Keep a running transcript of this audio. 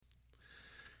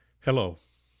Hello,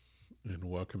 and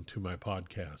welcome to my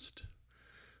podcast.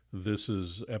 This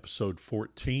is episode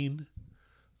 14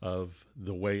 of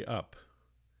The Way Up,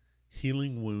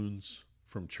 Healing Wounds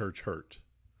from Church Hurt.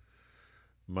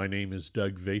 My name is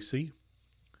Doug Vasey,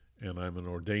 and I'm an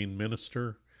ordained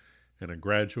minister and a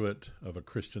graduate of a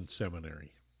Christian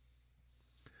seminary.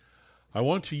 I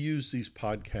want to use these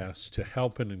podcasts to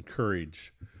help and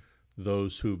encourage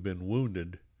those who've been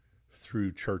wounded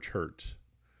through church hurt,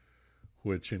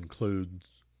 which includes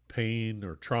pain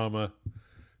or trauma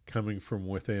coming from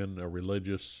within a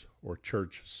religious or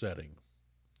church setting.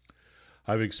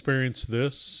 I've experienced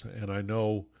this, and I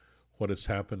know what has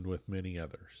happened with many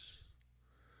others.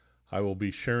 I will be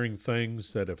sharing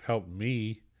things that have helped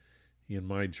me in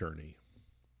my journey.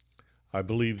 I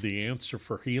believe the answer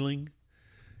for healing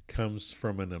comes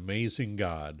from an amazing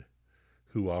God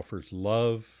who offers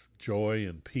love, joy,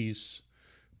 and peace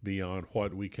beyond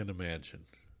what we can imagine.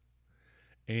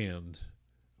 And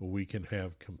we can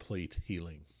have complete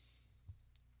healing.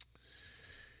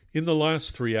 In the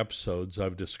last 3 episodes,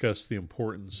 I've discussed the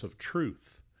importance of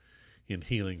truth in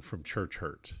healing from church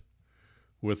hurt,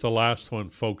 with the last one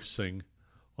focusing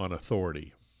on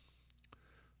authority.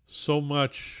 So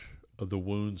much of the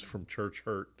wounds from church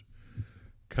hurt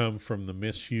come from the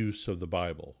misuse of the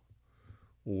Bible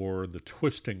or the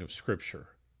twisting of Scripture.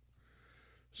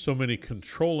 So many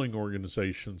controlling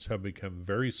organizations have become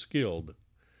very skilled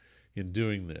in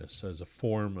doing this as a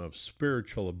form of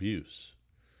spiritual abuse,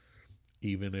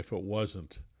 even if it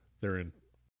wasn't their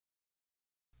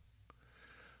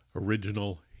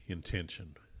original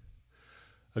intention.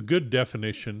 A good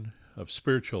definition of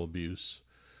spiritual abuse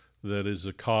that is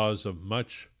the cause of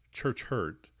much church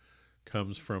hurt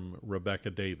comes from Rebecca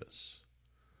Davis,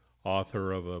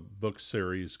 author of a book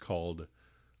series called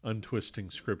Untwisting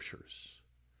Scriptures.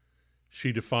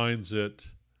 She defines it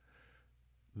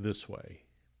this way.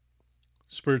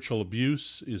 Spiritual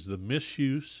abuse is the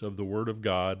misuse of the Word of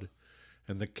God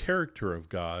and the character of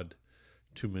God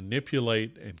to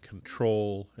manipulate and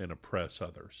control and oppress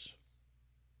others.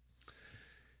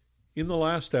 In the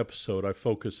last episode, I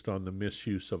focused on the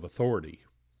misuse of authority,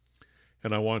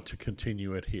 and I want to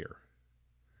continue it here.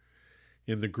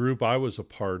 In the group I was a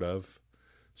part of,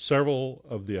 several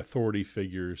of the authority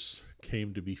figures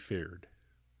came to be feared.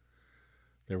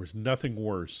 There was nothing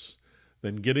worse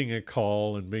than getting a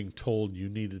call and being told you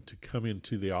needed to come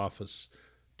into the office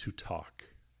to talk.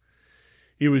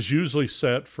 It was usually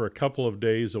set for a couple of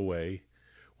days away,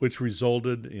 which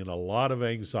resulted in a lot of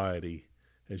anxiety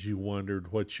as you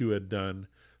wondered what you had done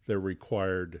that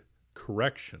required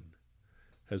correction,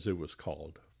 as it was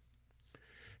called.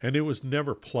 And it was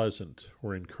never pleasant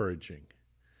or encouraging.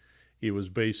 It was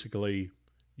basically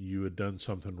you had done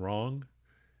something wrong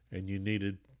and you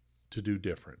needed to do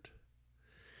different.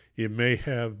 It may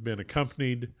have been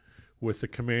accompanied with the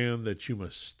command that you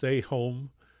must stay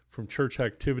home from church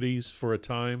activities for a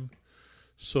time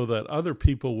so that other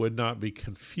people would not be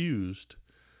confused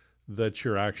that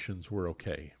your actions were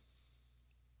okay.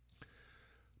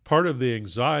 Part of the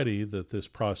anxiety that this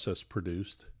process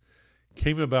produced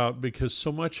came about because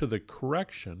so much of the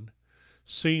correction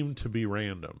seemed to be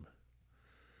random.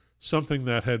 Something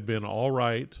that had been all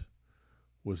right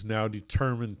was now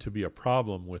determined to be a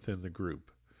problem within the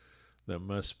group that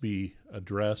must be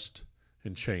addressed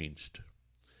and changed.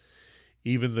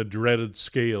 Even the dreaded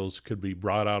scales could be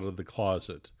brought out of the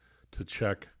closet to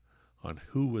check on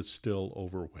who was still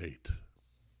overweight.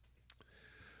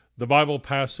 The Bible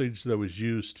passage that was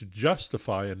used to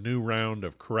justify a new round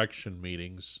of correction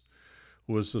meetings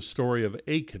was the story of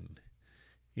Achan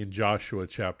in Joshua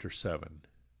chapter 7.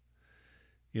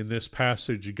 In this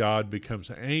passage, God becomes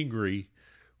angry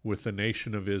with the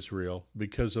nation of Israel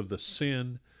because of the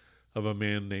sin of a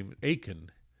man named Achan,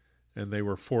 and they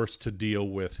were forced to deal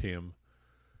with him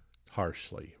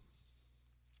harshly.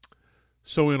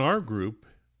 So in our group,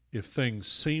 if things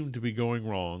seemed to be going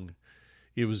wrong,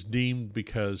 it was deemed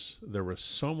because there was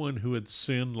someone who had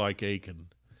sinned like Achan,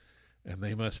 and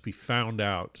they must be found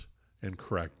out and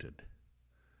corrected.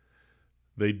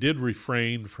 They did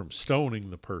refrain from stoning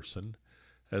the person,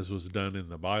 as was done in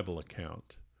the Bible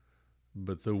account,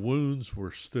 but the wounds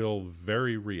were still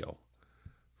very real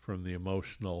from the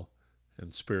emotional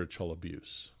and spiritual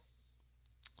abuse.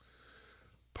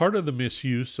 Part of the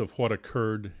misuse of what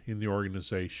occurred in the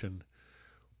organization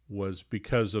was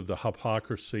because of the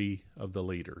hypocrisy of the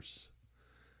leaders.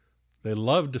 They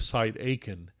loved to cite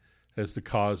Achan as the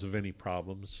cause of any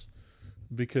problems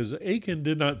because Achan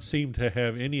did not seem to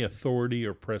have any authority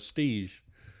or prestige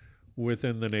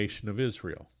within the nation of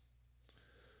Israel.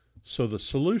 So the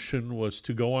solution was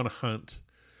to go on a hunt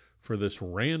for this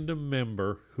random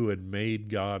member who had made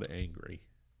God angry.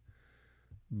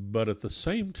 But at the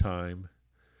same time,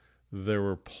 there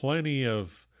were plenty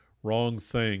of wrong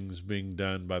things being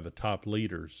done by the top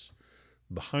leaders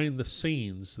behind the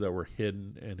scenes that were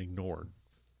hidden and ignored.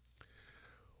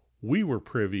 We were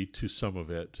privy to some of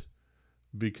it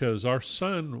because our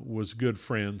son was good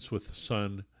friends with the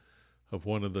son of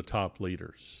one of the top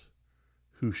leaders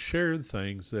who shared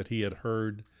things that he had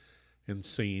heard and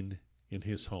seen in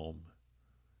his home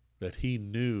that he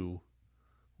knew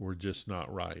were just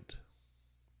not right.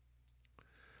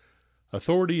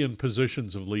 Authority and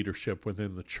positions of leadership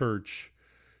within the church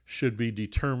should be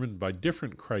determined by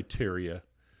different criteria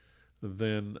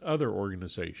than other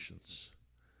organizations.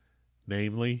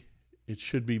 Namely, it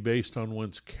should be based on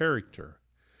one's character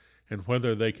and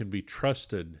whether they can be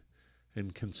trusted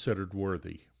and considered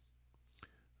worthy.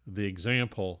 The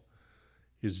example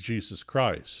is Jesus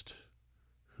Christ,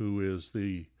 who is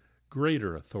the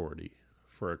greater authority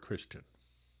for a Christian.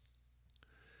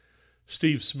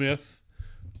 Steve Smith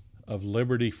of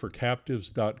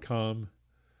libertyforcaptives.com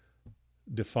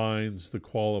defines the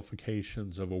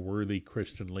qualifications of a worthy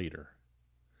Christian leader.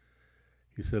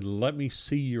 He said, "Let me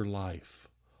see your life,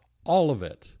 all of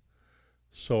it,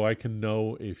 so I can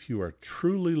know if you are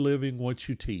truly living what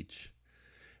you teach,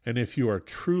 and if you are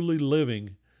truly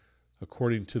living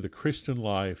according to the Christian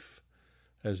life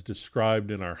as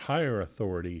described in our higher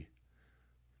authority,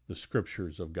 the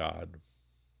Scriptures of God."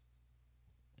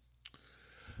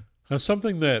 Now,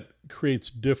 something that creates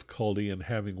difficulty in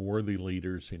having worthy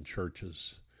leaders in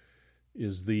churches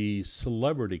is the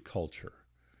celebrity culture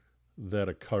that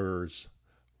occurs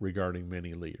regarding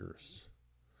many leaders.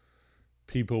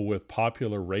 People with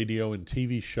popular radio and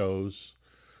TV shows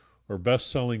or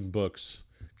best-selling books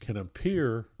can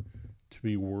appear to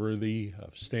be worthy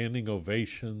of standing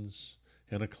ovations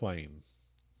and acclaim.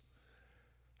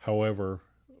 However,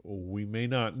 we may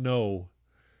not know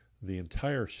the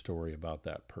entire story about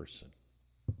that person.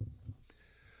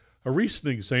 A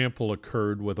recent example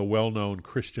occurred with a well-known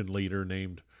Christian leader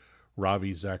named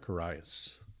Ravi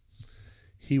Zacharias.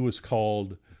 He was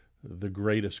called the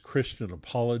greatest Christian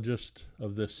apologist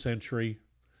of this century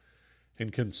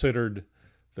and considered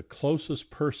the closest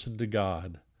person to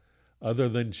God other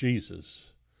than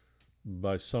Jesus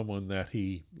by someone that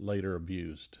he later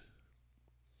abused.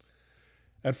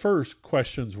 At first,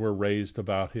 questions were raised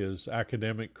about his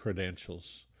academic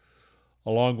credentials,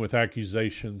 along with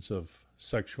accusations of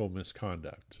sexual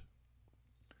misconduct.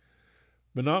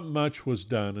 But not much was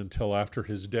done until after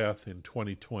his death in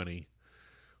 2020,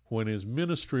 when his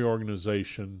ministry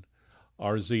organization,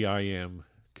 RZIM,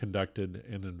 conducted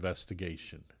an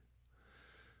investigation.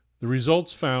 The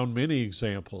results found many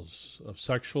examples of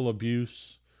sexual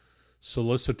abuse,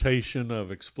 solicitation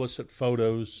of explicit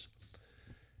photos,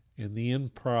 and the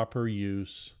improper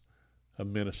use of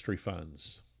ministry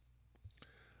funds.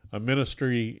 A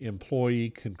ministry employee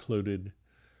concluded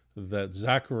that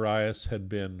Zacharias had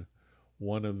been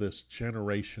one of this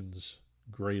generation's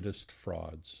greatest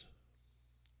frauds.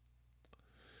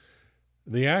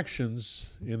 The actions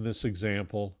in this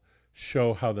example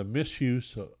show how the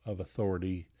misuse of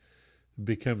authority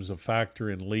becomes a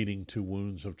factor in leading to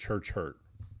wounds of church hurt.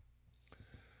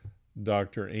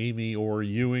 Dr. Amy Orr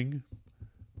Ewing,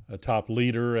 a top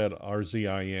leader at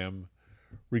RZIM,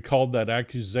 recalled that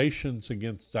accusations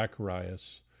against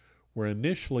Zacharias were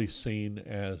initially seen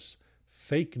as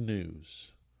fake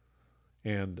news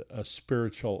and a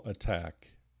spiritual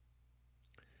attack.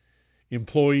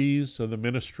 Employees of the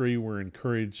ministry were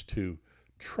encouraged to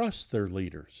trust their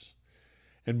leaders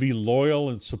and be loyal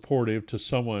and supportive to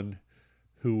someone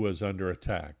who was under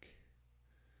attack.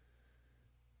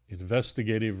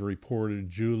 Investigative reporter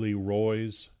Julie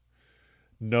Roys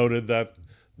noted that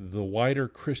the wider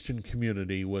Christian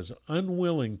community was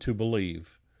unwilling to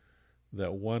believe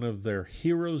that one of their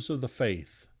heroes of the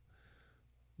faith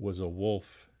was a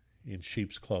wolf in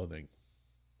sheep's clothing.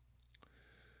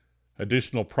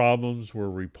 Additional problems were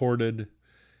reported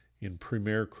in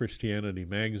Premier Christianity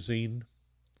magazine.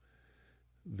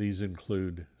 These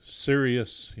include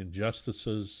serious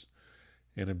injustices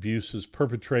and abuses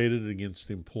perpetrated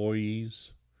against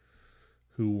employees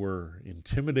who were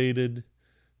intimidated,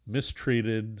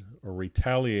 mistreated, or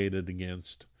retaliated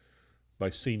against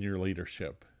by senior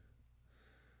leadership.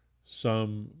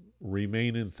 Some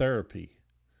remain in therapy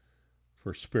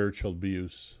for spiritual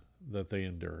abuse that they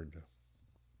endured.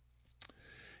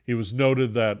 It was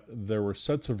noted that there were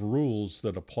sets of rules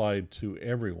that applied to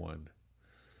everyone,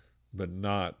 but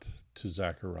not to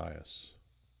Zacharias.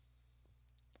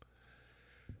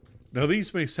 Now,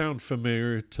 these may sound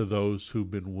familiar to those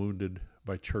who've been wounded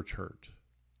by church hurt.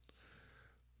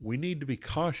 We need to be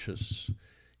cautious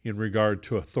in regard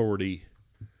to authority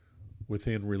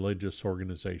within religious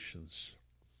organizations.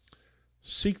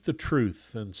 Seek the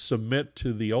truth and submit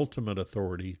to the ultimate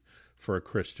authority for a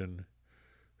Christian,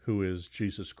 who is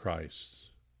Jesus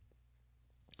Christ.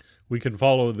 We can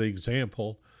follow the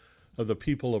example of the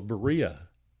people of Berea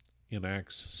in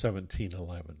Acts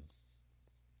 17:11.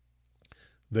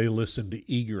 They listened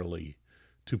eagerly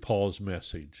to Paul's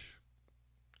message.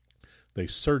 They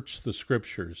searched the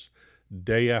scriptures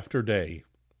day after day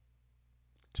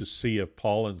to see if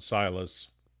Paul and Silas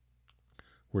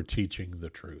were teaching the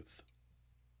truth.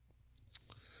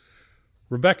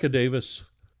 Rebecca Davis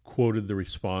quoted the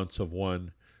response of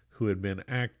one who had been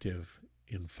active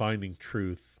in finding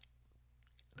truth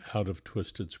out of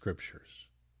twisted scriptures.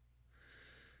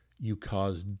 You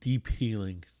caused deep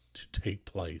healing to take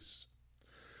place.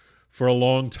 For a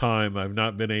long time, I've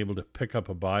not been able to pick up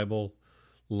a Bible,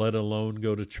 let alone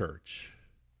go to church.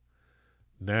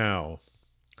 Now,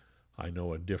 I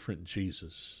know a different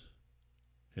Jesus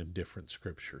and different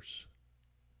scriptures.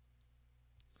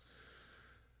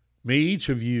 May each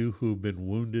of you who've been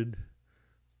wounded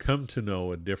come to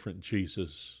know a different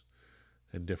Jesus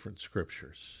and different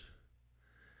scriptures.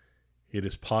 It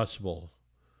is possible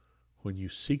when you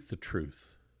seek the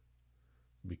truth,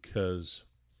 because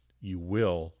you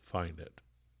will find it.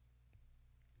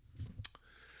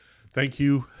 Thank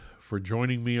you for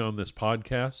joining me on this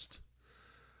podcast.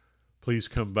 Please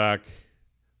come back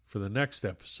for the next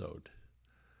episode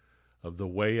of The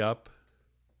Way Up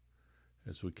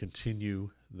as we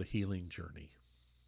continue the healing journey.